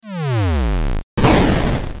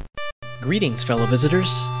Greetings, fellow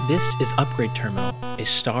visitors. This is Upgrade Terminal, a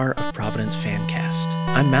Star of Providence fancast.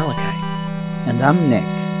 I'm Malachi. And I'm Nick.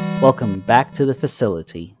 Welcome back to the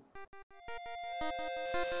facility.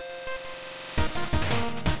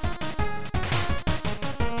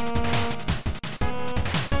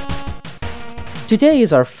 Today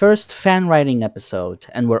is our first fan writing episode,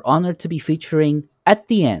 and we're honored to be featuring At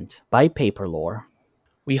the End by PaperLaur.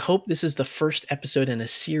 We hope this is the first episode in a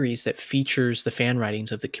series that features the fan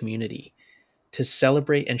writings of the community to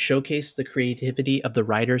celebrate and showcase the creativity of the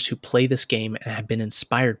writers who play this game and have been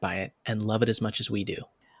inspired by it and love it as much as we do.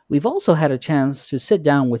 We've also had a chance to sit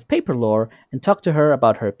down with PaperLaur and talk to her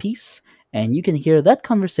about her piece, and you can hear that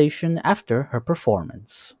conversation after her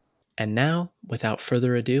performance. And now, without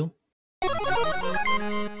further ado...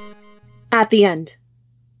 At the End,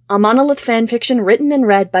 a monolith fanfiction written and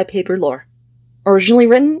read by PaperLaur. Originally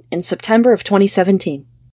written in September of 2017.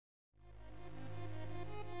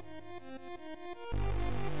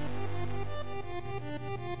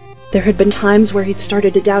 There had been times where he'd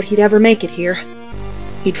started to doubt he'd ever make it here.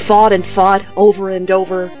 He'd fought and fought, over and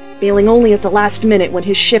over, bailing only at the last minute when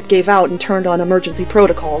his ship gave out and turned on emergency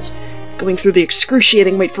protocols, going through the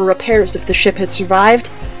excruciating wait for repairs if the ship had survived,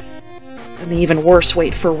 and the even worse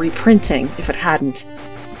wait for reprinting if it hadn't.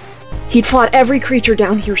 He'd fought every creature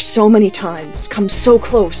down here so many times, come so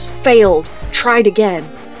close, failed, tried again.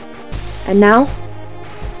 And now,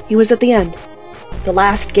 he was at the end. The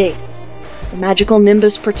last gate. The magical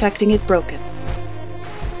nimbus protecting it broken.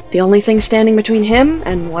 The only thing standing between him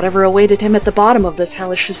and whatever awaited him at the bottom of this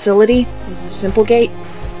hellish facility was a simple gate.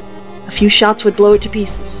 A few shots would blow it to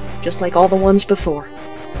pieces, just like all the ones before.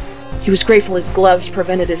 He was grateful his gloves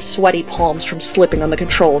prevented his sweaty palms from slipping on the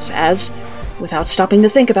controls as, without stopping to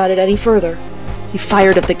think about it any further, he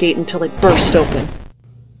fired at the gate until it burst open.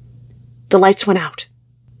 The lights went out.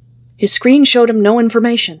 His screen showed him no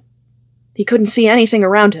information. He couldn't see anything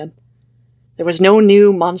around him. There was no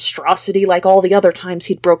new monstrosity like all the other times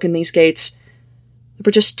he'd broken these gates. There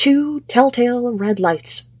were just two telltale red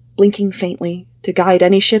lights, blinking faintly to guide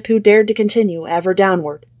any ship who dared to continue ever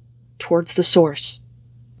downward, towards the source.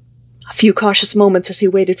 A few cautious moments as he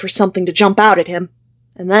waited for something to jump out at him,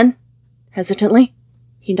 and then, hesitantly,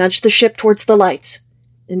 he nudged the ship towards the lights,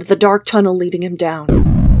 into the dark tunnel leading him down.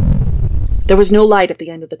 There was no light at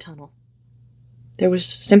the end of the tunnel. There was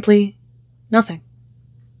simply nothing.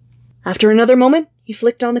 After another moment, he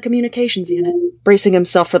flicked on the communications unit, bracing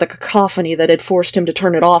himself for the cacophony that had forced him to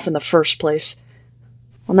turn it off in the first place.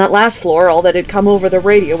 On that last floor, all that had come over the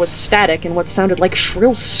radio was static and what sounded like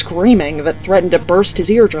shrill screaming that threatened to burst his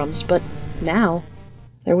eardrums, but now,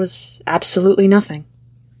 there was absolutely nothing.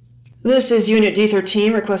 "This is Unit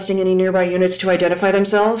D13 requesting any nearby units to identify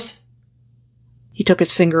themselves." He took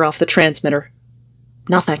his finger off the transmitter.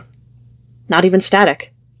 Nothing. Not even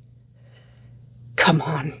static. "Come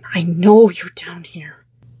on, I know you're down here."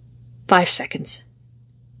 5 seconds.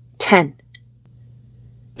 10.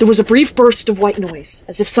 There was a brief burst of white noise,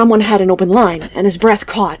 as if someone had an open line, and his breath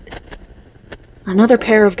caught. Another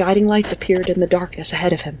pair of guiding lights appeared in the darkness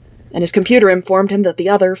ahead of him, and his computer informed him that the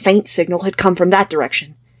other, faint signal had come from that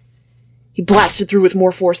direction. He blasted through with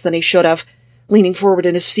more force than he should have. Leaning forward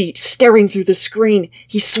in his seat, staring through the screen,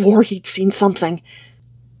 he swore he'd seen something.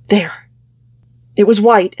 There. It was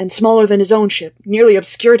white and smaller than his own ship, nearly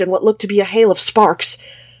obscured in what looked to be a hail of sparks.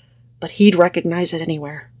 But he'd recognize it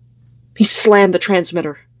anywhere. He slammed the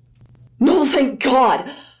transmitter. "No, thank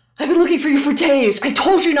God! I've been looking for you for days! I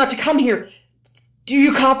told you not to come here! Do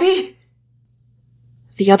you copy?"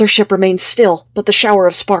 The other ship remained still, but the shower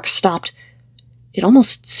of sparks stopped. It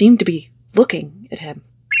almost seemed to be looking at him.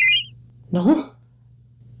 "No?"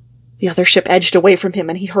 The other ship edged away from him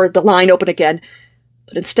and he heard the line open again.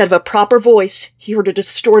 But instead of a proper voice, he heard a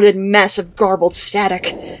distorted mess of garbled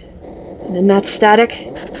static. And in that static,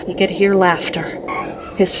 he could hear laughter.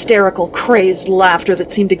 Hysterical, crazed laughter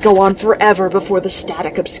that seemed to go on forever before the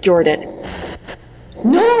static obscured it.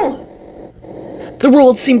 "No!" The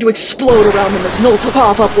world seemed to explode around him as Null took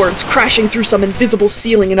off upwards, crashing through some invisible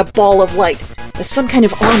ceiling in a ball of light, as some kind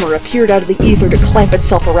of armor appeared out of the ether to clamp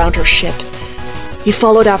itself around her ship. He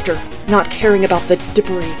followed after, not caring about the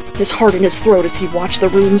debris, his heart in his throat as he watched the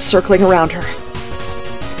runes circling around her.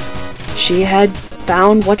 She had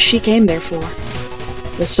found what she came there for.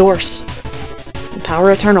 The source. The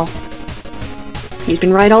power eternal. He'd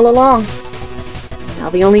been right all along. Now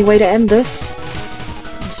the only way to end this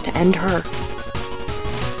was to end her.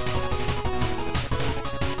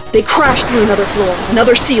 They crashed through another floor,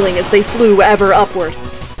 another ceiling as they flew ever upward.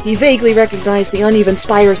 He vaguely recognized the uneven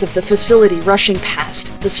spires of the facility rushing past,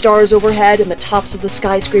 the stars overhead and the tops of the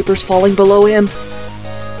skyscrapers falling below him.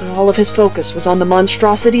 but all of his focus was on the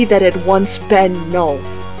monstrosity that had once been Null.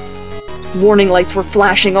 Warning lights were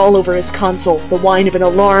flashing all over his console. The whine of an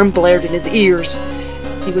alarm blared in his ears.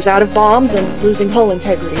 He was out of bombs and losing hull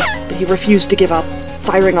integrity, but he refused to give up,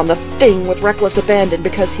 firing on the thing with reckless abandon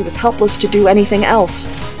because he was helpless to do anything else.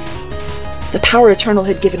 The Power Eternal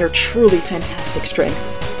had given her truly fantastic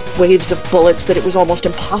strength. Waves of bullets that it was almost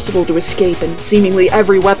impossible to escape, and seemingly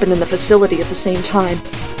every weapon in the facility at the same time.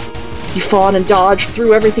 He fought and dodged,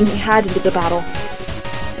 threw everything he had into the battle.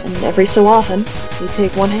 And every so often, he'd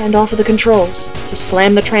take one hand off of the controls to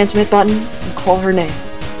slam the transmit button and call her name.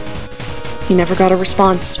 He never got a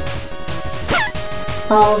response.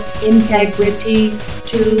 Hull integrity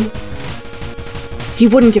 2. He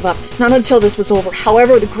wouldn't give up, not until this was over,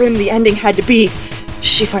 however grim the ending had to be.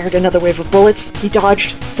 She fired another wave of bullets. He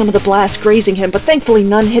dodged, some of the blasts grazing him, but thankfully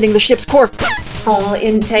none hitting the ship's core. Hull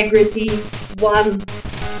integrity 1.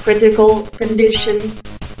 Critical condition.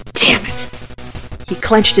 Damn it! He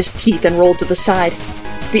clenched his teeth and rolled to the side.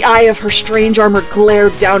 The eye of her strange armor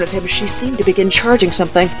glared down at him as she seemed to begin charging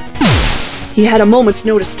something. He had a moment's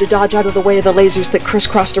notice to dodge out of the way of the lasers that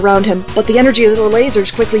crisscrossed around him, but the energy of the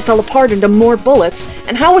lasers quickly fell apart into more bullets,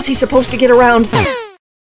 and how was he supposed to get around?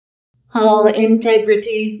 Hull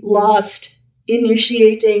integrity lost.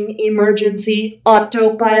 Initiating emergency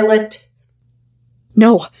autopilot.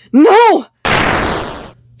 No! No!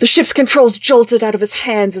 The ship's controls jolted out of his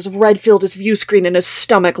hands as red filled his view screen and his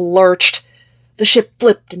stomach lurched. The ship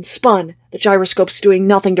flipped and spun, the gyroscopes doing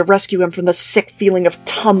nothing to rescue him from the sick feeling of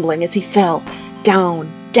tumbling as he fell,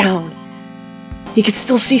 down, down. He could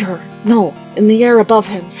still see her, Null, in the air above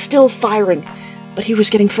him, still firing, but he was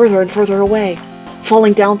getting further and further away.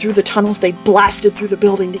 Falling down through the tunnels, they blasted through the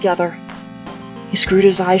building together. He screwed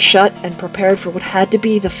his eyes shut and prepared for what had to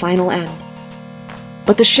be the final end.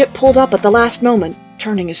 But the ship pulled up at the last moment,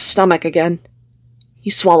 turning his stomach again. He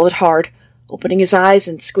swallowed hard, opening his eyes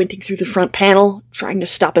and squinting through the front panel, trying to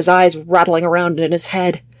stop his eyes rattling around in his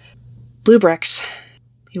head. Blue bricks.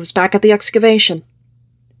 He was back at the excavation.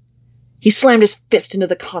 He slammed his fist into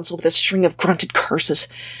the console with a string of grunted curses.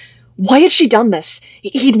 Why had she done this?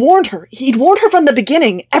 He'd warned her. He'd warned her from the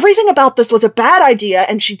beginning. Everything about this was a bad idea,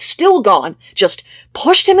 and she'd still gone. Just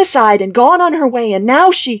pushed him aside and gone on her way, and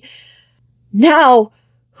now Now,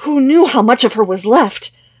 who knew how much of her was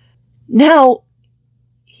left? Now,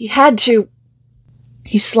 he had to...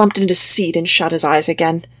 He slumped into his seat and shut his eyes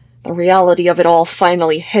again, the reality of it all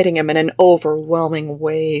finally hitting him in an overwhelming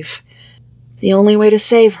wave. The only way to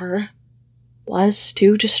save her was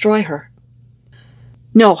to destroy her.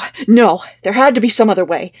 No, there had to be some other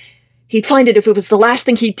way. He'd find it if it was the last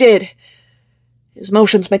thing he did. His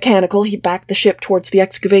motions mechanical, he backed the ship towards the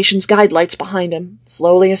excavation's guide lights behind him,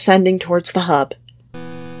 slowly ascending towards the hub.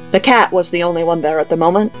 The cat was the only one there at the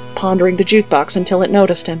moment, pondering the jukebox until it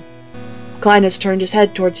noticed him. Clinus turned his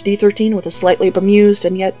head towards D13 with a slightly bemused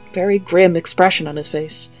and yet very grim expression on his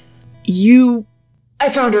face. I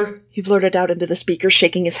found her, he blurted out into the speaker,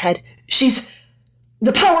 shaking his head. She's...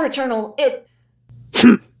 the Power Eternal, it...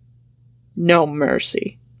 No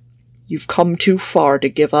mercy. You've come too far to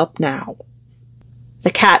give up now. The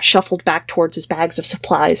cat shuffled back towards his bags of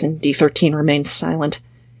supplies, and D13 remained silent.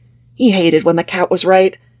 He hated when the cat was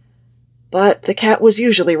right. But the cat was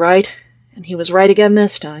usually right, and he was right again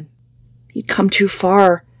this time. He'd come too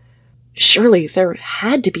far. Surely there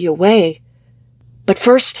had to be a way. But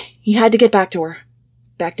first, he had to get back to her.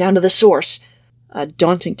 Back down to the source. A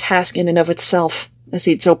daunting task in and of itself, as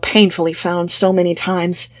he'd so painfully found so many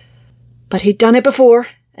times. But he'd done it before,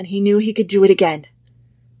 and he knew he could do it again.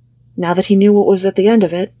 Now that he knew what was at the end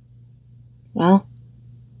of it, well,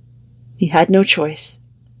 he had no choice.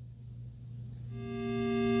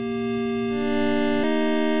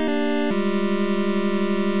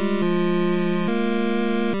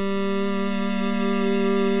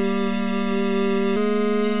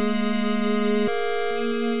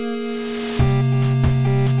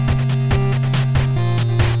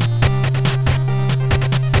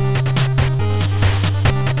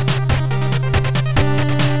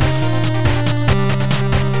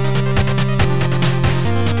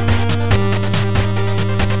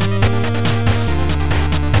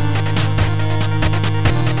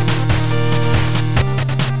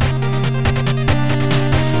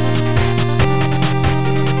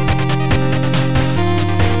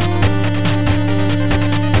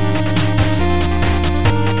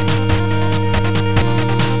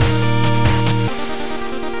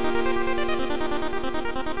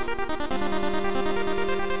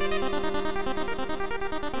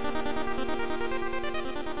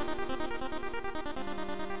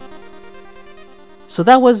 So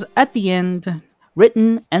that was At the End,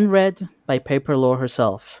 written and read by PaperLaur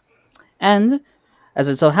herself. And, as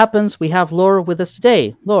it so happens, we have Laura with us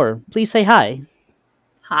today. Laura, please say hi.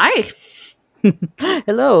 Hi.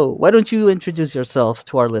 Hello. Why don't you introduce yourself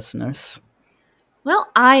to our listeners? Well,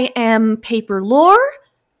 I am PaperLaur.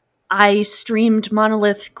 I streamed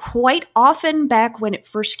Monolith quite often back when it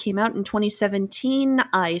first came out in 2017.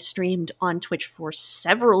 I streamed on Twitch for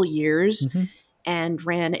several years and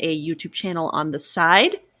ran a YouTube channel on the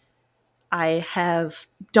side. I have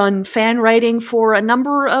done fan writing for a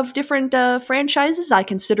number of different franchises. I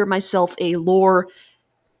consider myself a lore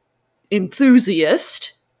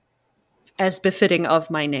enthusiast, as befitting of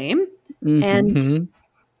my name. And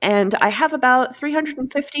I have about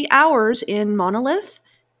 350 hours in Monolith.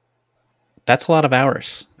 That's a lot of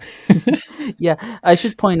hours. Yeah, I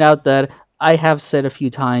should point out that I have said a few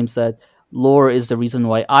times that lore is the reason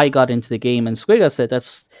why I got into the game, and Squiga said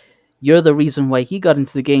you're the reason why he got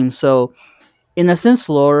into the game. So, in a sense,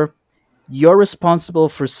 lore, you're responsible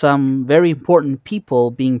for some very important people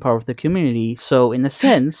being part of the community. So, in a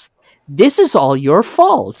sense, this is all your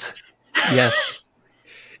fault. Yes.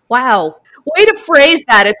 Wow. Way to phrase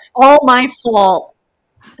that. It's all my fault.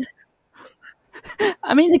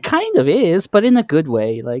 I mean, it kind of is, but in a good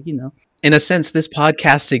way. In a sense, this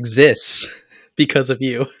podcast exists because of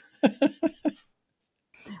you.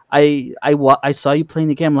 I saw you playing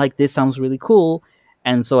the game. Like, this sounds really cool,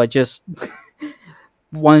 and so I just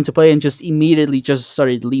wanted to play and just immediately just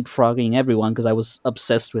started leapfrogging everyone because I was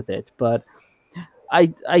obsessed with it. But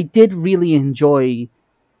I did really enjoy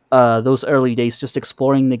those early days, just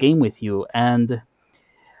exploring the game with you, and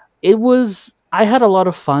I had a lot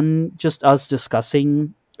of fun just us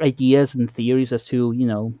discussing ideas and theories as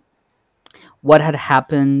to what had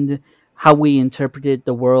happened, how we interpreted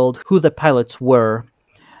the world, who the pilots were.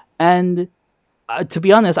 And to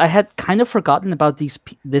be honest, I had kind of forgotten about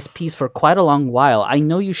this piece for quite a long while. I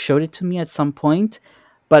know you showed it to me at some point,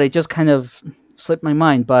 but it just kind of slipped my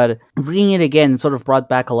mind. But reading it again sort of brought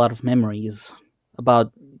back a lot of memories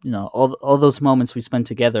about all those moments we spent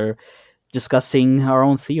together discussing our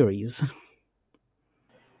own theories.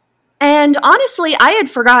 And honestly, I had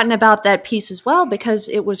forgotten about that piece as well because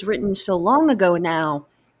it was written so long ago now.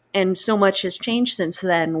 And so much has changed since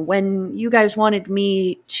then. When you guys wanted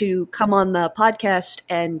me to come on the podcast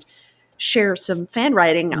and share some fan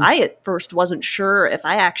writing, I at first wasn't sure if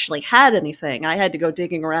I actually had anything. I had to go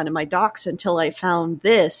digging around in my docs until I found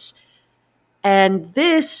this. And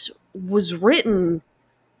this was written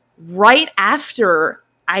right after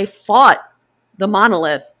I fought the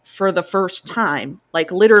monolith for the first time,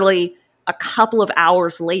 like literally a couple of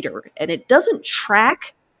hours later. And it doesn't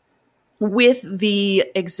track with the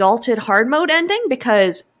exalted hard mode ending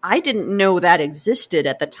because I didn't know that existed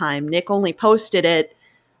at the time. Nick only posted it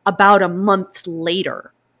about a month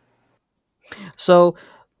later. So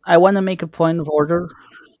I want to make a point of order.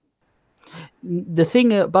 The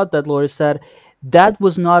thing about that, Laura, is that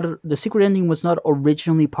was not the secret ending was not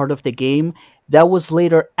originally part of the game. That was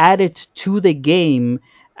later added to the game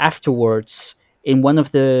afterwards in one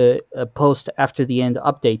of the post after the end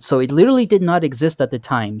updates. So it literally did not exist at the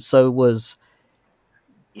time. So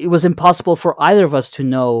it was impossible for either of us to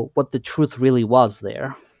know what the truth really was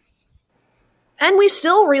there. And we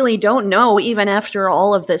still really don't know, even after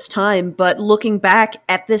all of this time. But looking back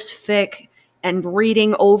at this fic and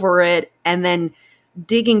reading over it and then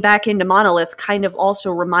digging back into Monolith kind of also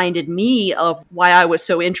reminded me of why I was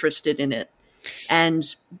so interested in it. And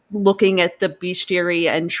looking at the bestiary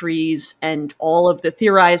entries and all of the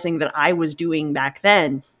theorizing that I was doing back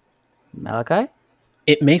then. Malachi?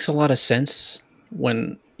 It makes a lot of sense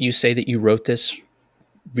when you say that you wrote this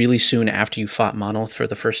really soon after you fought Monolith for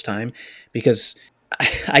the first time, because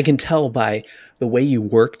I can tell by the way you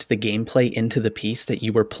worked the gameplay into the piece that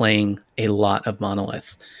you were playing a lot of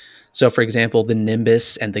Monolith. So, for example, the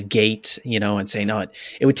Nimbus and the gate, and saying, no,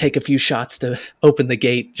 it would take a few shots to open the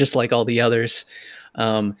gate, just like all the others.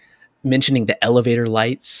 Mentioning the elevator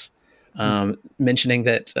lights, mentioning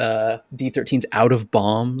that D13's out of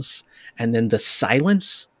bombs, and then the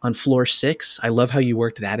silence on floor 6. I love how you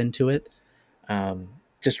worked that into it.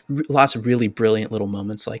 Just lots of really brilliant little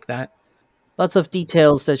moments like that. Lots of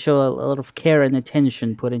details that show a lot of care and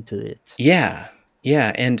attention put into it. Yeah.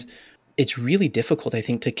 And it's really difficult, I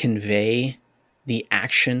think, to convey the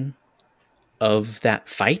action of that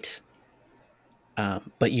fight.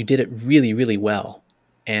 But you did it really, really well.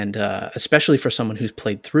 And especially for someone who's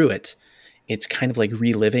played through it, it's kind of like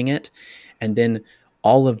reliving it. And then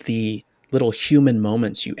all of the little human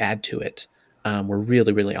moments you add to it were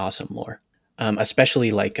really, really awesome, Lore.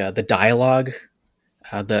 Especially like the dialogue.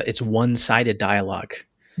 It's one-sided dialogue.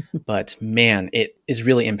 But man, it is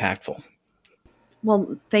really impactful.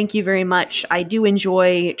 Well, thank you very much. I do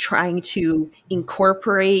enjoy trying to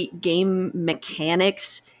incorporate game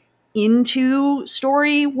mechanics into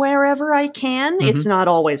story wherever I can. It's not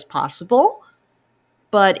always possible,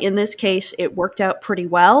 but in this case, it worked out pretty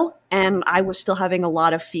well, and I was still having a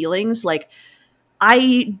lot of feelings. Like,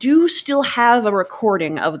 I do still have a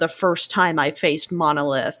recording of the first time I faced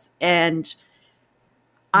Monolith, and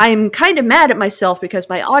I'm kind of mad at myself because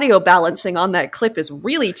my audio balancing on that clip is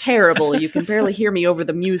really terrible. You can barely hear me over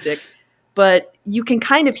the music, but you can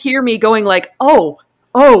kind of hear me going like, oh,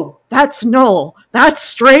 that's null. That's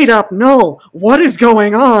straight up null. What is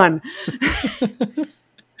going on?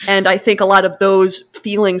 And I think a lot of those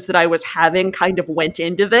feelings that I was having kind of went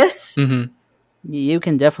into this. Mm-hmm. You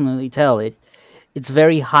can definitely tell it. It's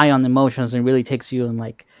very high on emotions and really takes you in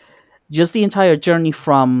like just the entire journey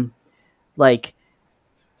from like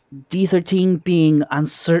D13 being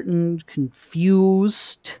uncertain,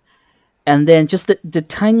 confused, and then just the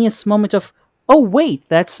tiniest moment of, oh wait,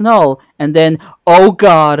 that's null, and then oh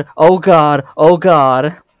god, oh god, oh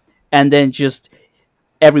god, and then just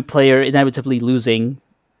every player inevitably losing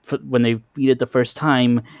when they beat it the first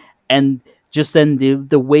time, and just then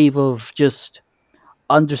the wave of just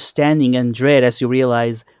understanding and dread as you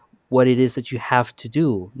realize what it is that you have to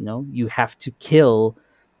do. You know, you have to kill,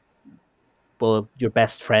 well, your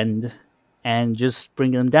best friend and just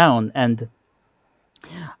bring them down. And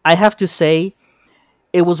I have to say,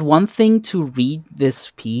 it was one thing to read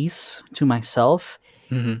this piece to myself.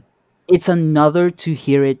 Mm-hmm. It's another to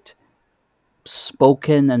hear it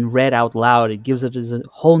spoken and read out loud. It gives it a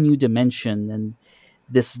whole new dimension and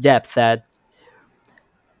this depth that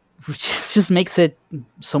just makes it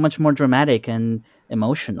so much more dramatic and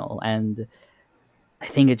emotional. And I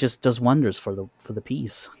think it just does wonders for the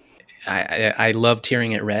piece. I loved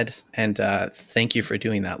hearing it read, and thank you for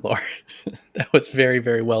doing that, Laura. That was very,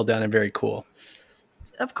 very well done and very cool.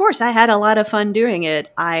 Of course, I had a lot of fun doing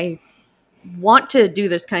it. I want to do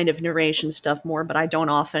this kind of narration stuff more, but I don't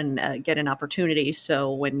often get an opportunity.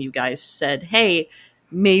 So when you guys said, hey,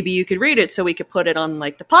 maybe you could read it so we could put it on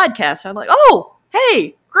like the podcast, I'm like, oh,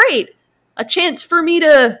 hey, great. A chance for me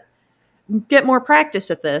to get more practice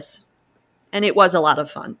at this. And it was a lot of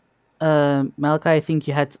fun. Malachi, I think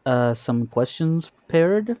you had some questions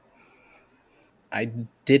prepared. I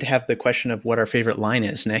did have the question of what our favorite line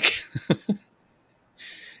is, Nick.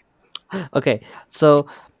 Okay, so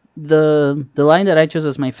the line that I chose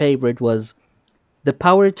as my favorite was, "The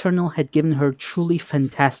Power Eternal had given her truly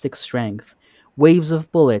fantastic strength. Waves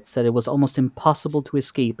of bullets that it was almost impossible to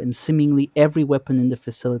escape, and seemingly every weapon in the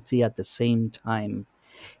facility at the same time.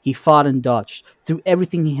 He fought and dodged, threw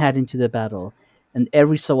everything he had into the battle, and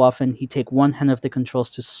every so often he'd take one hand off the controls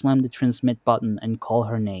to slam the transmit button and call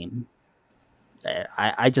her name."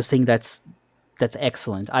 I just think that's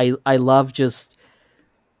excellent. I love just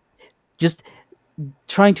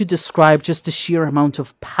trying to describe just the sheer amount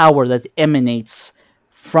of power that emanates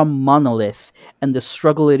from Monolith and the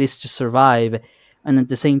struggle it is to survive, and at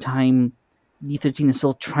the same time D13 is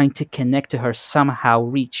still trying to connect to her, somehow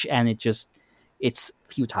reach, and it's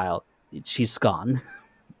futile. She's gone.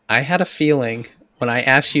 I had a feeling when I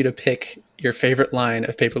asked you to pick your favorite line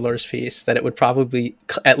of PaperLaur's piece that it would probably be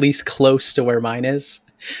at least close to where mine is,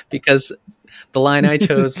 because the line I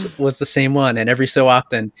chose was the same one, and every so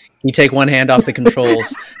often you take one hand off the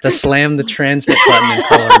controls to slam the transmit button and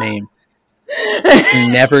call her name.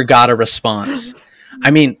 Never got a response.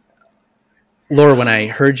 I mean, Laura, when I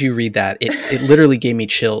heard you read that, it literally gave me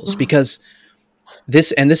chills, because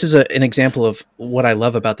this is an example of what I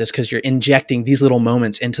love about this, because you're injecting these little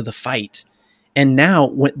moments into the fight. And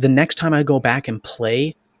now, the next time I go back and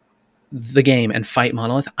play the game and fight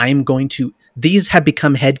Monolith, these have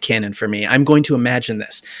become headcanon for me. I'm going to imagine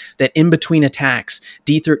this, that in between attacks,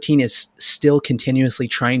 D13 is still continuously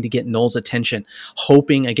trying to get Null's attention,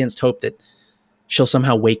 hoping against hope that she'll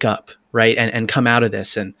somehow wake up, right? And come out of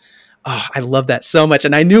this. And I love that so much.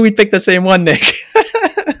 And I knew we'd pick the same one, Nick.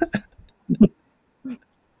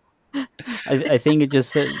 I think it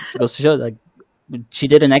just goes to show, like, she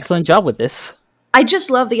did an excellent job with this. I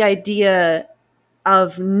just love the idea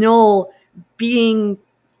of Null being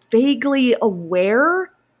vaguely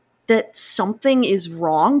aware that something is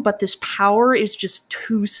wrong, but this power is just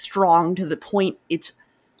too strong to the point it's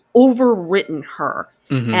overwritten her.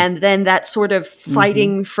 Mm-hmm. And then that sort of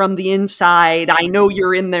fighting from the inside, I know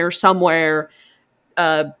you're in there somewhere,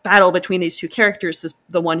 battle between these two characters,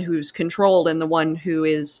 the one who's controlled and the one who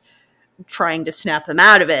is trying to snap them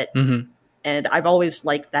out of it. Mm-hmm. And I've always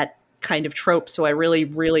liked that kind of trope, so I really,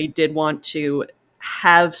 really did want to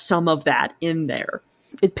have some of that in there.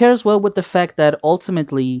 It pairs well with the fact that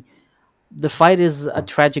ultimately the fight is a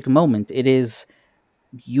tragic moment. It is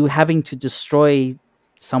you having to destroy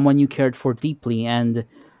someone you cared for deeply, and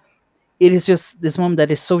it is just this moment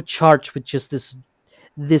that is so charged with just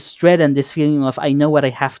this dread and this feeling of I know what I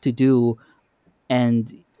have to do,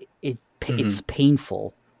 and it's Mhm.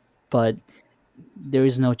 painful, but there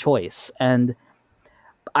is no choice. And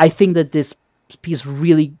I think that this piece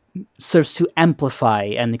really serves to amplify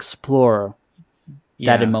and explore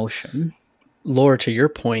that Yeah. emotion. Laura, to your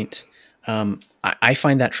point, I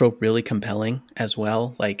find that trope really compelling as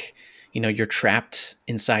well. Like, you're trapped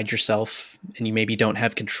inside yourself and you maybe don't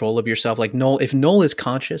have control of yourself. Like Noel, if Noel is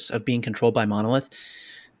conscious of being controlled by Monolith,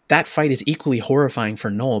 that fight is equally horrifying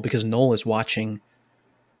for Noel because Noel is watching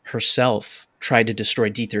herself try to destroy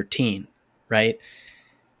D13, right?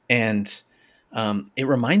 And it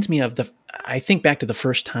reminds me of I think back to the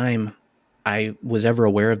first time I was ever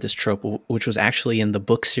aware of this trope, which was actually in the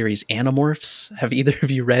book series Animorphs. Have either of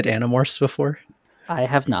you read Animorphs before? I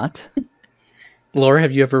have not. Laura,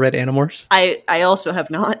 have you ever read Animorphs? I also have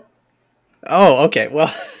not. Oh, okay.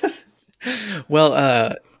 Well,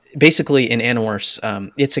 well, basically in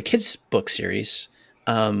Animorphs, it's a kids' book series,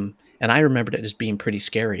 and I remembered it as being pretty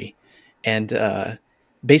scary. And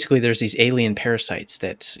basically, there's these alien parasites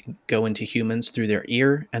that go into humans through their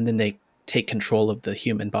ear, and then they take control of the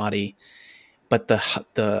human body. But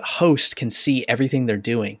the host can see everything they're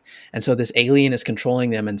doing, and so this alien is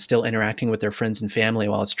controlling them and still interacting with their friends and family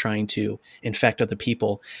while it's trying to infect other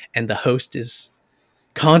people. And the host is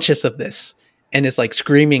conscious of this and is like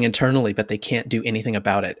screaming internally, but they can't do anything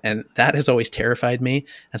about it. And that has always terrified me.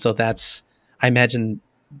 And so I imagine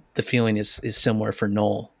the feeling is similar for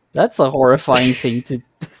Noel. That's a horrifying thing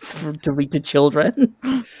to read to children.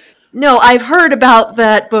 No, I've heard about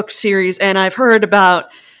that book series, and I've heard about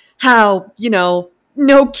how,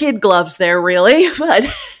 no kid gloves there, really. But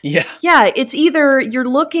Yeah. yeah, it's either you're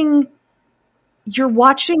watching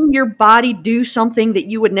your body do something that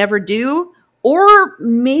you would never do, or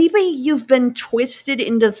maybe you've been twisted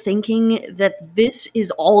into thinking that this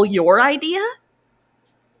is all your idea.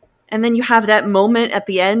 And then you have that moment at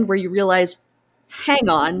the end where you realize, hang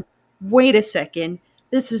on, wait a second,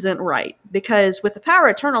 this isn't right. Because with the Power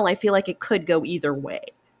Eternal, I feel like it could go either way.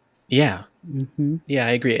 Yeah. Mm-hmm. Yeah,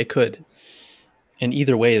 I agree. It could. And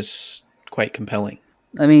either way is quite compelling.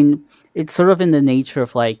 I mean, it's sort of in the nature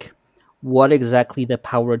of like what exactly the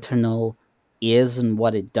Power Eternal is and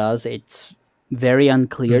what it does. It's very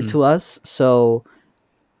unclear to us, so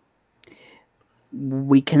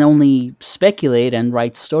we can only speculate and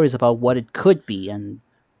write stories about what it could be, and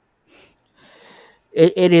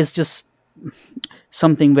it is just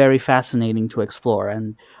something very fascinating to explore.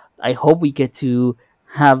 And I hope we get to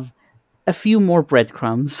have a few more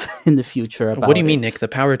breadcrumbs in the future about What do you mean, it. Nick? The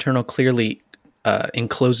Power Eternal clearly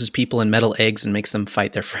encloses people in metal eggs and makes them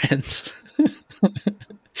fight their friends.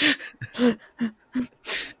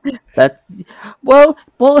 That well,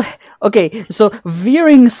 okay. So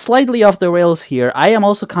veering slightly off the rails here, I am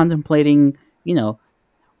also contemplating.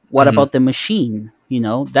 What about the machine?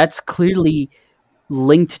 That's clearly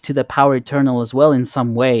linked to the Power Eternal as well in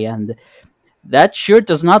some way, and that sure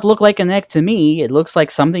does not look like an egg to me. It looks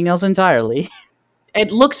like something else entirely.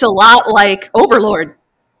 It looks a lot like Overlord.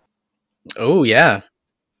 Oh, yeah.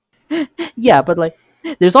 Yeah, but like,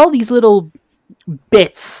 there's all these little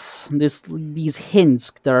bits, these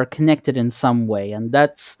hints that are connected in some way, and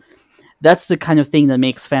that's the kind of thing that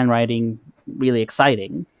makes fan writing really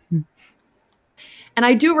exciting. And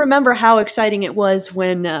I do remember how exciting it was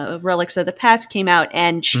when Relics of the Past came out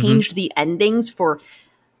and changed the endings for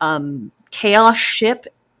Chaos Ship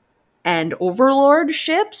and Overlord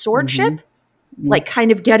Ship, Sword Ship. Like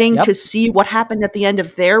kind of getting to see what happened at the end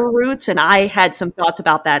of their routes. And I had some thoughts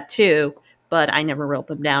about that too, but I never wrote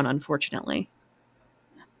them down, unfortunately.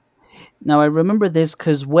 Now, I remember this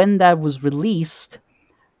because when that was released,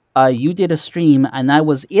 you did a stream, and I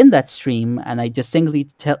was in that stream, and I distinctly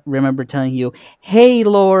remember telling you, hey,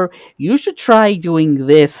 Lore, you should try doing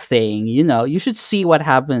this thing. You should see what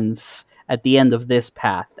happens at the end of this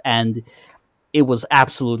path. And it was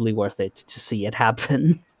absolutely worth it to see it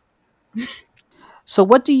happen. So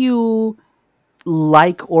what do you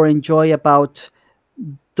like or enjoy about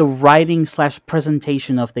the writing /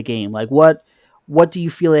 presentation of the game? Like, what do you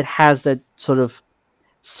feel it has that sort of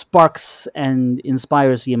sparks and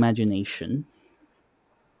inspires the imagination?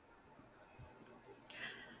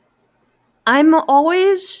 I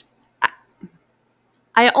always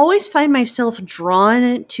find myself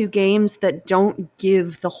drawn to games that don't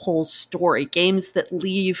give the whole story, games that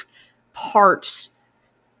leave parts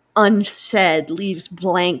unsaid, leaves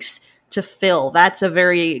blanks to fill. That's a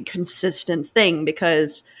very consistent thing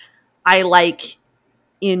because I like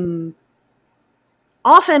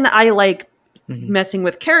messing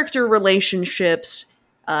with character relationships.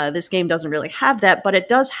 This game doesn't really have that, but it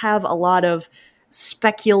does have a lot of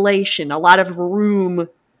speculation, a lot of room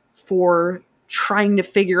for trying to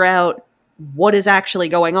figure out what is actually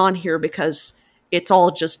going on here, because it's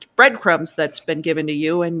all just breadcrumbs that's been given to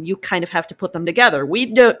you, and you kind of have to put them together. We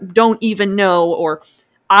don't even know, or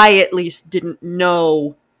I at least didn't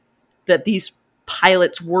know, that these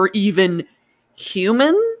pilots were even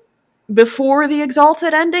human before the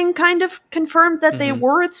Exalted ending kind of confirmed that they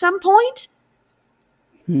were at some point.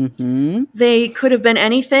 Mm-hmm. They could have been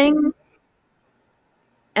anything.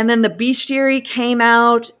 And then the bestiary came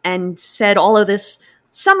out and said all of this.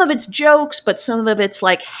 Some of it's jokes, but some of it's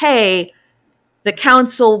like, hey, the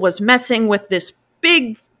council was messing with this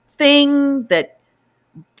big thing that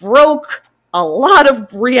broke a lot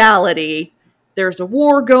of reality. There's a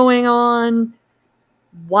war going on.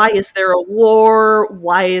 Why is there a war?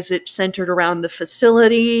 Why is it centered around the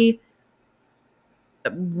facility?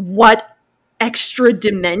 What extra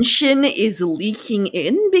dimension is leaking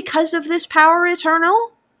in because of this power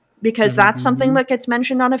eternal? Because that's something that gets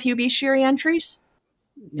mentioned on a few bestiary entries.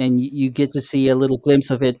 And you get to see a little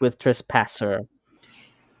glimpse of it with Trespasser.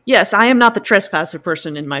 Yes, I am not the trespasser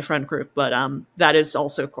person in my friend group, but that is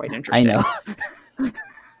also quite I interesting. know.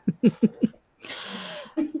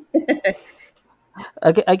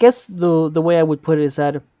 I guess the way I would put it is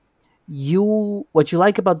that what you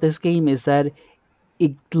like about this game is that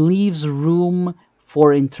it leaves room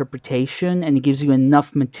for interpretation, and it gives you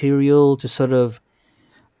enough material to sort of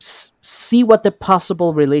see what the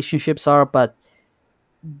possible relationships are, but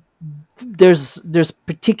there's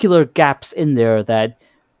particular gaps in there that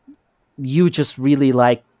you just really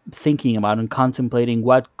like thinking about and contemplating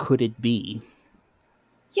what could it be.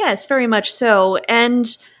 Yes, very much so.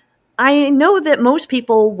 And I know that most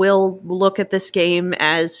people will look at this game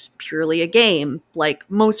as purely a game. Like,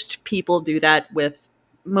 most people do that with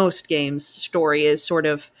most games. Story is sort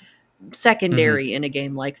of secondary in a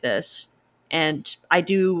game like this. And I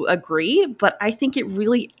do agree, but I think it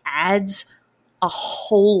really adds a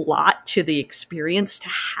whole lot to the experience to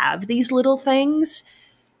have these little things.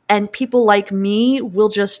 And people like me will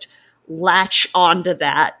just latch onto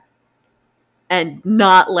that and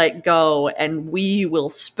not let go, and we will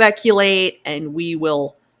speculate, and we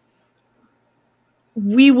will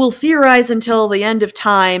theorize until the end of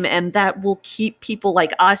time, and that will keep people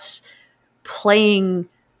like us playing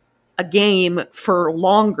a game for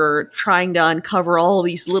longer, trying to uncover all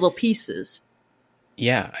these little pieces.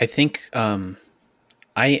 Yeah, I think I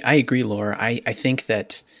agree, Laura. I think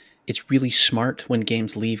that it's really smart when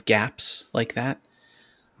games leave gaps like that,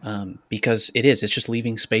 because it's just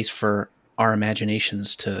leaving space for our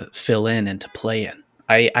imaginations to fill in and to play in.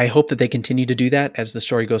 I hope that they continue to do that as the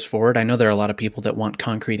story goes forward. I know there are a lot of people that want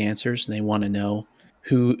concrete answers and they want to know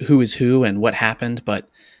who is who and what happened, but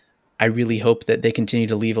I really hope that they continue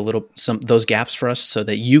to leave those gaps for us so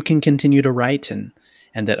that you can continue to write and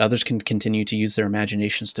that others can continue to use their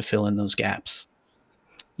imaginations to fill in those gaps.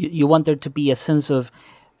 You want there to be a sense of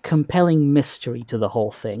compelling mystery to the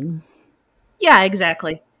whole thing. Yeah,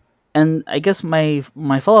 exactly. And I guess my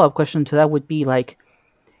follow-up question to that would be, like,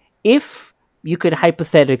 if you could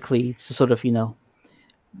hypothetically sort of,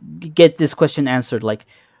 get this question answered, like,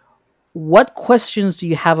 what questions do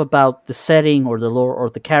you have about the setting or the lore or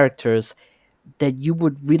the characters that you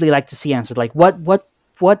would really like to see answered? Like, what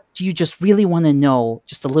do you just really want to know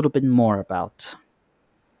just a little bit more about?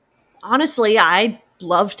 Honestly, I'd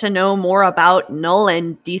love to know more about Null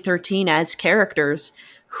and D13 as characters.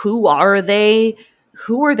 Who are they?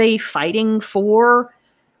 Who are they fighting for?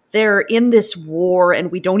 They're in this war,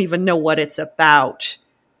 and we don't even know what it's about.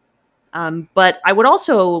 But I would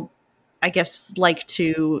also, I guess, like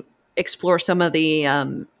to explore some of the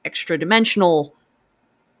extra-dimensional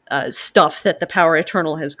stuff that the Power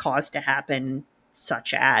Eternal has caused to happen,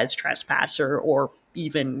 such as Trespasser or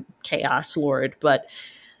even Chaos Lord. But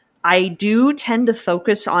I do tend to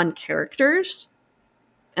focus on characters,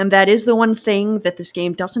 and that is the one thing that this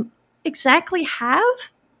game doesn't exactly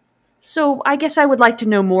have. So I guess I would like to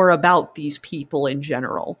know more about these people in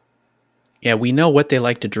general. Yeah, we know what they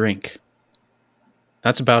like to drink.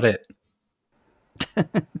 That's about it.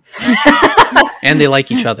 And they like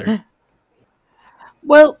each other.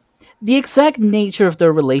 Well, the exact nature of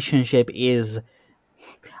their relationship is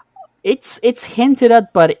it's hinted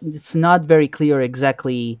at, but it's not very clear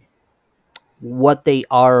exactly what they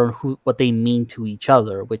are, what they mean to each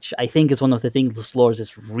other, which I think is one of the things Lors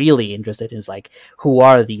is really interested in, is like, who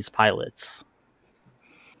are these pilots?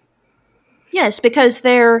 Yes, because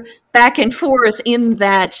they're back and forth in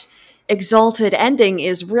that exalted ending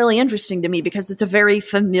is really interesting to me because it's a very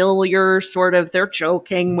familiar sort of, they're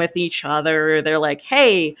joking with each other. They're like,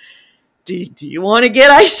 hey, do you want to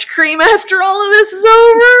get ice cream after all of this is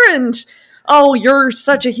over? And, oh, you're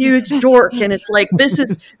such a huge dork. And it's like, this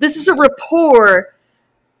is a rapport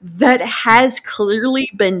that has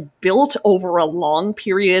clearly been built over a long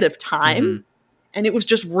period of time. Mhm. And it was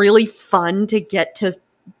just really fun to get to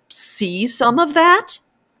see some of that.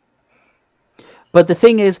 But the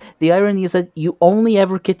thing is, the irony is that you only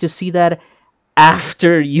ever get to see that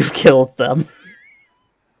after you've killed them.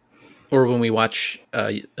 Or when we watch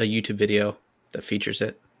a YouTube video that features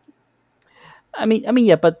it. I mean,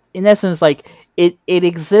 yeah, but in essence, like it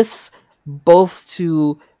exists both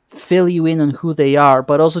to fill you in on who they are,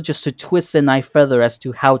 but also just to twist the knife further as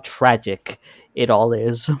to how tragic it all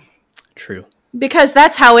is. True. Because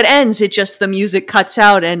that's how it ends. It just, the music cuts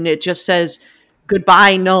out and it just says,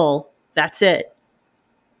 goodbye, Null. That's it.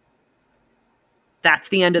 That's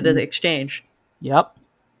the end of the exchange. Yep.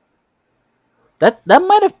 That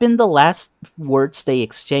might have been the last words they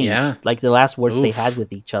exchanged. Yeah. Like the last words they Oof. had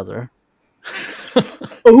with each other.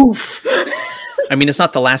 Oof. I mean, it's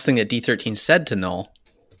not the last thing that D13 said to Null,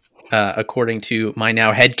 according to my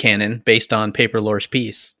now headcanon based on PaperLaur's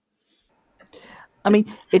piece. I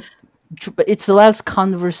mean, it's the last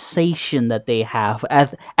conversation that they have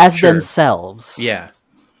as Sure. themselves. Yeah.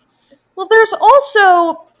 Well,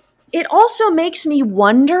 it also makes me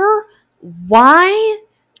wonder why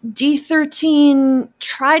D13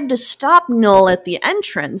 tried to stop Null at the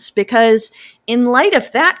entrance, because in light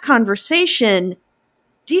of that conversation,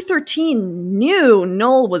 D13 knew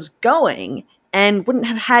Null was going and wouldn't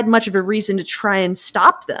have had much of a reason to try and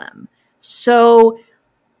stop them. So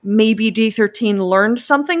maybe D13 learned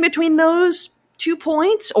something between those 2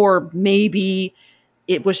 points, or maybe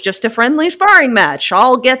it was just a friendly sparring match.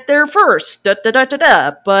 I'll get there first. But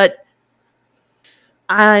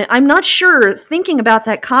I'm not sure. Thinking about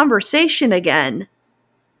that conversation again,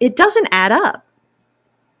 it doesn't add up.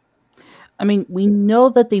 I mean, we know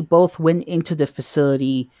that they both went into the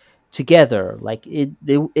facility together. Like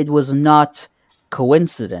it was not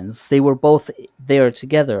coincidence. They were both there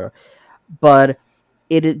together. But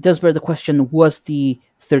it does bear the question: was the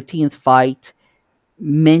 13th fight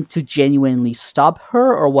meant to genuinely stop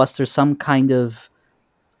her, or was there some kind of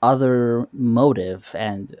other motive?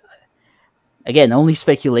 And again, only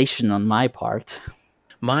speculation on my part.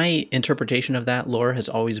 My interpretation of that lore has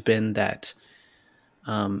always been that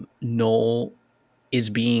Null is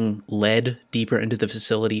being led deeper into the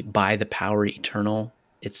facility by the power eternal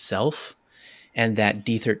itself, and that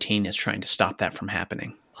D13 is trying to stop that from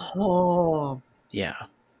happening. Oh. Yeah.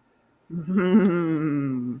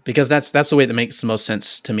 Because that's the way that makes the most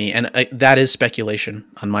sense to me, and that is speculation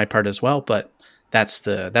on my part as well, but that's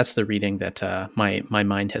the reading that my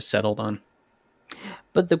mind has settled on.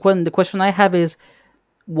 But the question I have is,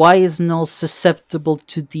 why is Null susceptible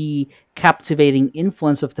to the captivating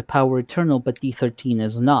influence of the power eternal, but D13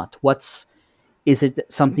 is not? Is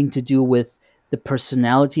it something to do with the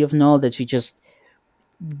personality of Null, that she just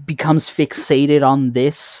becomes fixated on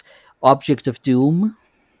this object of doom?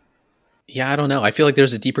 Yeah, I don't know. I feel like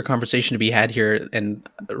there's a deeper conversation to be had here,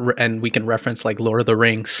 and we can reference like Lord of the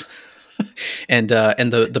Rings, and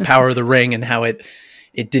the power of the ring, and how it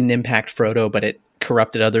didn't impact Frodo, but it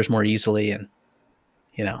corrupted others more easily, and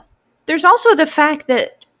There's also the fact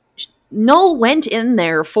that Null went in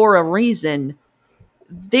there for a reason.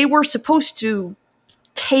 They were supposed to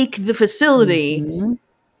take the facility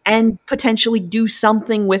and potentially do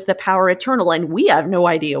something with the power eternal, and we have no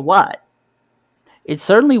idea what. It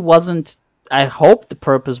certainly wasn't. I hope the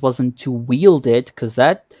purpose wasn't to wield it, because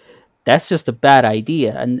that's just a bad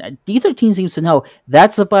idea. And D13 seems to know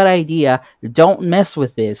that's a bad idea. Don't mess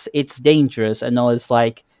with this. It's dangerous. And Null is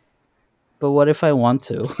like, but what if I want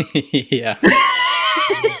to? yeah.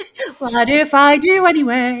 What if I do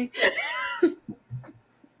anyway?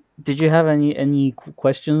 Did you have any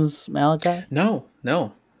questions, Malachi? No.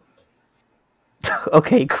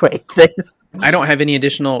 Okay, great. Thanks. I don't have any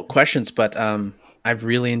additional questions, but I've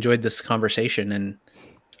really enjoyed this conversation, and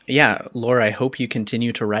yeah, Laura, I hope you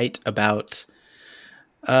continue to write about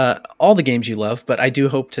all the games you love, but I do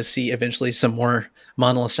hope to see eventually some more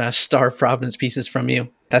Monolith Star of Providence pieces from you.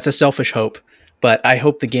 That's a selfish hope, but I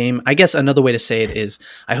hope the game, I guess another way to say it is,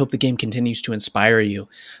 I hope the game continues to inspire you,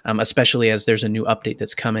 especially as there's a new update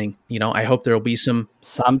that's coming. I hope there will be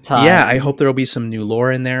sometime. Yeah, I hope there will be some new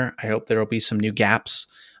lore in there. I hope there will be some new gaps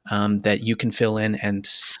that you can fill in, and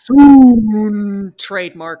soon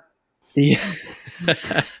trademark. Yeah.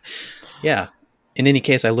 Yeah. In any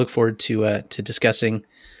case, I look forward to discussing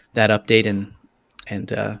that update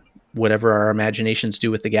and whatever our imaginations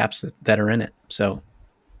do with the gaps that are in it. So,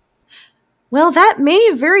 Well, that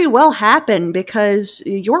may very well happen because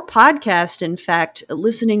your podcast, in fact,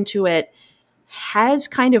 listening to it has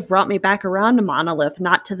kind of brought me back around to Monolith,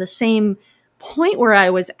 not to the same point where I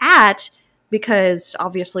was at, because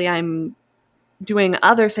obviously I'm doing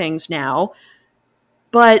other things now,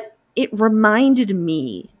 but it reminded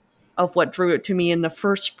me of what drew it to me in the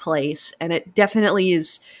first place, and it definitely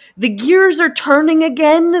is. The gears are turning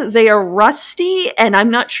again. They are rusty, and I'm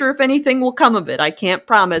not sure if anything will come of it. I can't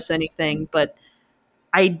promise anything, but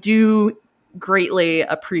I do greatly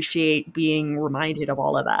appreciate being reminded of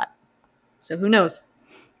all of that. So who knows?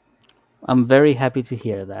 I'm very happy to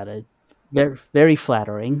hear that. Very, very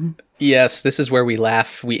flattering. yes, this is where we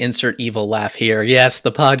laugh. We insert evil laugh here. Yes,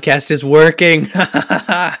 the podcast is working.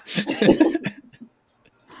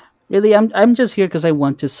 Really, I'm just here because I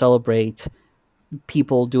want to celebrate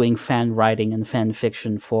people doing fan writing and fan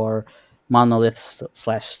fiction for Monolith /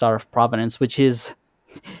 Star of Providence, which is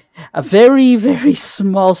a very, very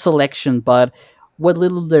small selection, but what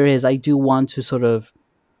little there is, I do want to sort of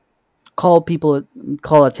call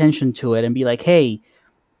attention to it and be like, hey,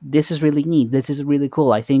 this is really neat. This is really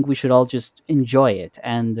cool. I think we should all just enjoy it.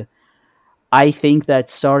 And I think that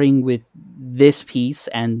starting with this piece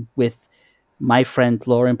and with my friend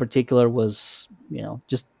Laura in particular was,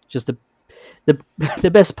 just the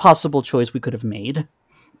the best possible choice we could have made.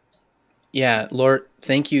 Yeah, Lord,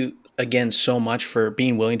 thank you again so much for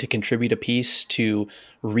being willing to contribute a piece, to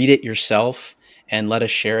read it yourself, and let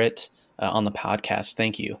us share it on the podcast.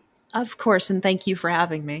 Thank you. Of course, and thank you for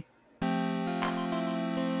having me.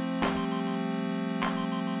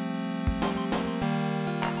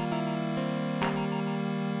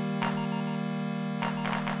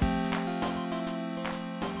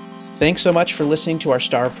 Thanks so much for listening to our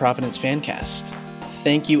Star of Providence fancast.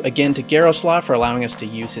 Thank you again to Garoslav for allowing us to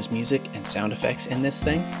use his music and sound effects in this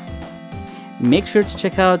thing. Make sure to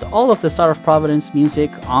check out all of the Star of Providence music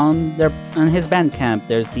on his Bandcamp.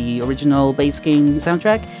 There's the original base game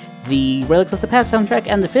soundtrack, the Relics of the Past soundtrack,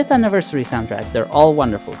 and the 5th anniversary soundtrack. They're all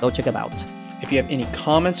wonderful. Go check them out. If you have any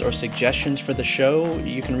comments or suggestions for the show,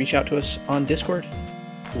 you can reach out to us on Discord.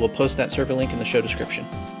 We'll post that server link in the show description.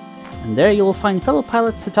 And there you will find fellow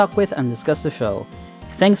pilots to talk with and discuss the show.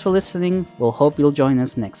 Thanks for listening. We'll hope you'll join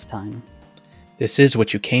us next time. This is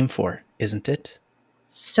what you came for, isn't it?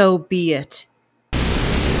 So be it.